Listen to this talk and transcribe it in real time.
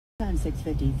On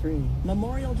 6:53.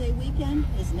 Memorial Day weekend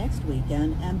is next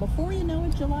weekend, and before you know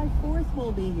it, July 4th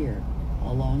will be here,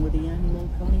 along with the annual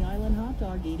Coney Island hot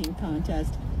dog eating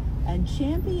contest. And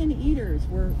champion eaters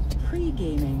were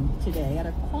pre-gaming today at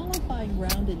a qualifying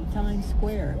round in Times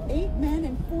Square. 8 men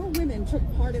and 4 women took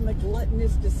part in the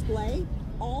gluttonous display,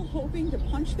 all hoping to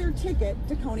punch their ticket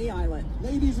to Coney Island.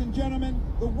 Ladies and gentlemen,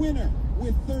 the winner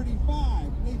with 35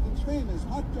 Nathan's Famous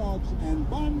hot dogs and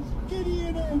buns,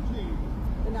 Gideon Oji.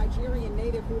 The Nigerian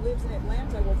native who lives in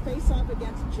Atlanta will face off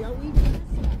against Joey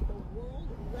Vanessa, the world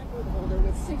record holder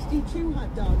with 62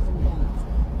 hot dogs and buns.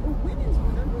 The women's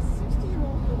winner was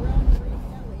 60-year-old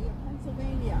Ellie of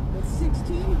Pennsylvania with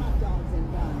 16 hot dogs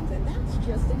and buns, and that's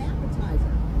just an apple.